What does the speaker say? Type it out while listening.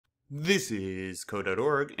This is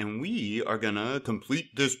code.org, and we are gonna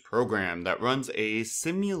complete this program that runs a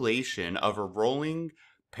simulation of a rolling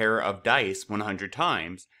pair of dice 100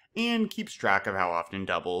 times and keeps track of how often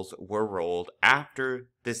doubles were rolled after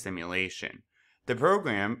the simulation. The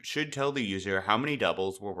program should tell the user how many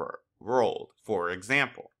doubles were rolled. For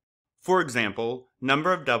example,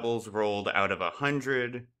 number of doubles rolled out of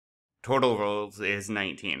 100, total rolls is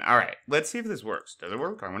 19. All right, let's see if this works. Does it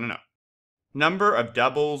work? I want to know. Number of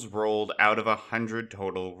doubles rolled out of 100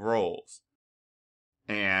 total rolls.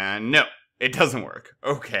 And no, it doesn't work.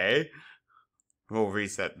 Okay, we'll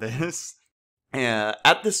reset this.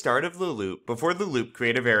 At the start of the loop, before the loop,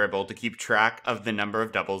 create a variable to keep track of the number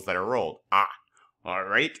of doubles that are rolled. All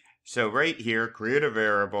right. So right here, create a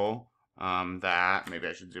variable that, maybe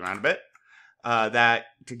I should zoom out a bit, that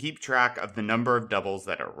to keep track of the number of doubles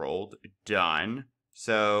that are rolled. Done.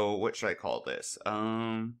 So what should I call this?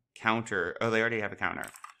 Counter. Oh, they already have a counter.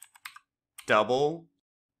 Double,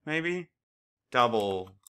 maybe?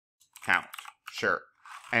 Double count. Sure.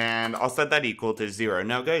 And I'll set that equal to 0.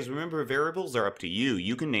 Now, guys, remember, variables are up to you.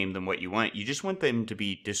 You can name them what you want. You just want them to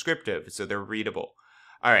be descriptive, so they're readable.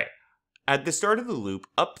 All right. At the start of the loop,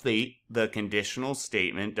 update the conditional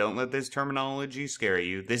statement. Don't let this terminology scare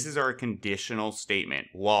you. This is our conditional statement,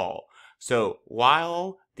 while. So,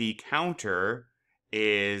 while the counter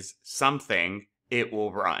is something, it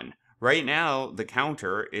will run. Right now, the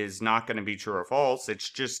counter is not going to be true or false. It's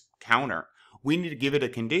just counter. We need to give it a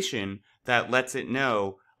condition that lets it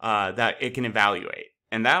know that it can evaluate.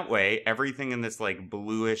 And that way, everything in this like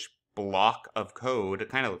bluish block of code, it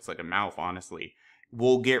kind of looks like a mouth, honestly,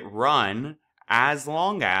 will get run as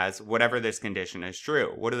long as whatever this condition is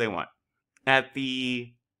true. What do they want? At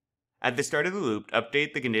the start of the loop,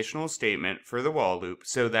 update the conditional statement for the while loop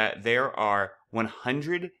so that there are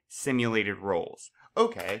 100 simulated rolls.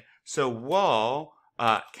 Okay, so while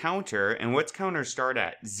counter, and what's counter start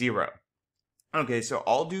at? 0. Okay, so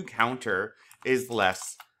I'll do counter is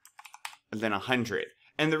less than 100.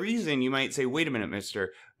 And the reason, you might say, wait a minute,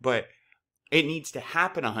 mister, but it needs to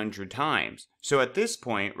happen 100 times. So at this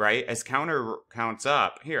point, right, as counter counts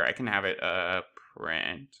up, here, I can have it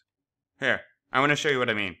print. Here, I want to show you what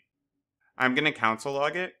I mean. I'm going to console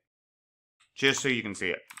log it just so you can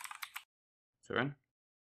see it. So,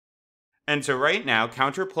 and so right now,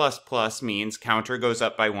 counter plus plus means counter goes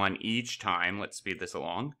up by 1 each time. Let's speed this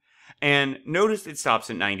along. And notice it stops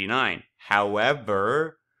at 99.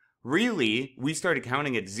 However, really, we started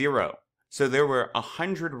counting at 0. So there were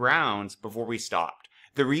 100 rounds before we stopped.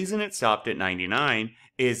 The reason it stopped at 99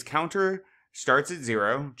 is counter starts at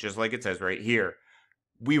 0, just like it says right here.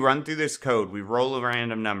 We run through this code, we roll a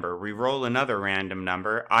random number, we roll another random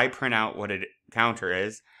number, I print out what a counter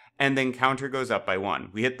is, and then counter goes up by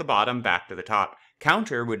 1. We hit the bottom, back to the top.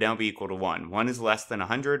 Counter would now be equal to 1. 1 is less than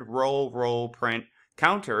 100, roll, print.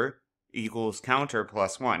 Counter equals counter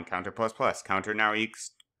plus 1, counter plus plus. Counter now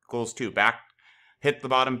equals 2. Back, hit the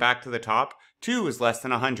bottom, back to the top. 2 is less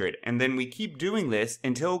than 100, and then we keep doing this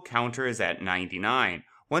until counter is at 99.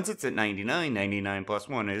 Once it's at 99, 99 plus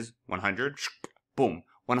 1 is 100. Boom.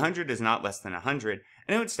 100 is not less than 100,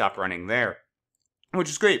 and it would stop running there. Which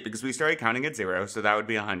is great, because we started counting at 0, so that would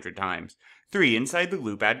be 100 times. 3. Inside the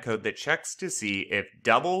loop, add code that checks to see if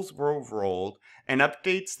doubles were rolled and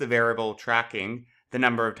updates the variable tracking the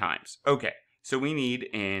number of times. Okay, so we need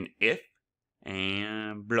an if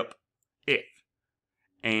and blup. If.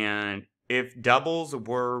 And if doubles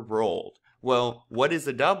were rolled. Well, what is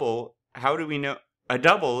a double? How do we know? A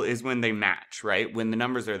double is when they match, right? When the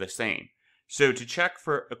numbers are the same. So to check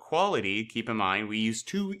for equality, keep in mind, we use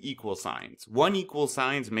 2 equal signs. 1 equal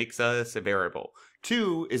signs makes us a variable.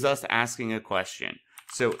 2 is us asking a question.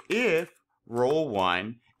 So if roll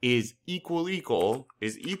 1 is equal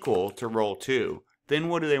to roll 2, then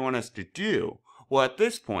what do they want us to do? Well, at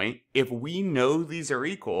this point, if we know these are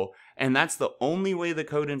equal, and that's the only way the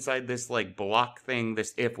code inside this like block thing,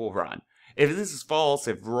 this if will run. If this is false,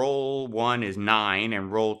 if roll 1 is 9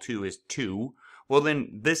 and roll 2 is 2, well,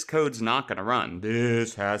 then this code's not going to run.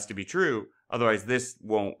 This has to be true. Otherwise, this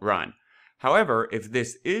won't run. However, if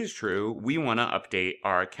this is true, we want to update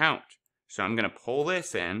our count. So I'm going to pull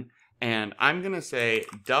this in, and I'm going to say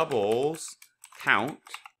doubles count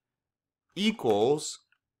equals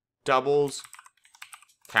doubles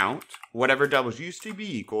count, whatever doubles used to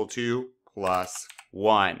be equal to, plus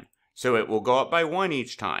 1. So it will go up by 1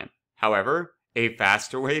 each time. However, a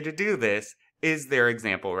faster way to do this is their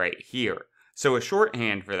example right here. So a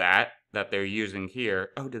shorthand for that they're using here,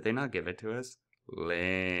 oh, did they not give it to us?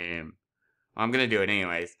 Lame. I'm going to do it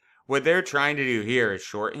anyways. What they're trying to do here is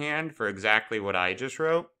shorthand for exactly what I just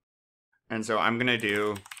wrote. And so I'm going to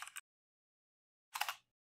do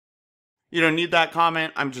You don't need that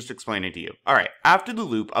comment, I'm just explaining to you. Alright, after the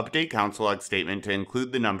loop, update console log statement to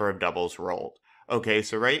include the number of doubles rolled. Okay,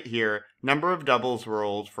 so right here, number of doubles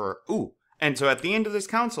rolled for, and so at the end of this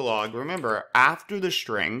console log, remember, after the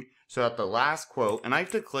string, so at the last quote, and I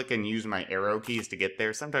have to click and use my arrow keys to get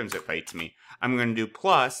there, sometimes it fights me. I'm going to do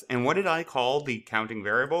plus, and what did I call the counting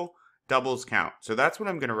variable? Doubles count. So that's what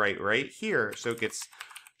I'm going to write right here, so it gets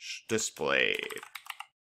displayed.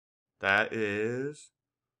 That is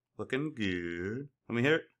looking good. Let me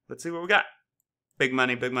hear it. Let's see what we got. Big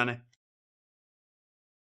money, big money.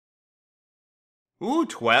 Ooh,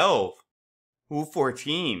 12. Ooh,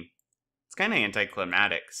 14. It's kind of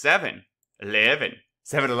anticlimactic. 7. 11.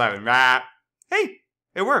 7-Eleven. Ah. Hey,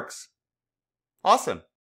 it works. Awesome.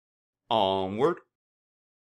 Onward.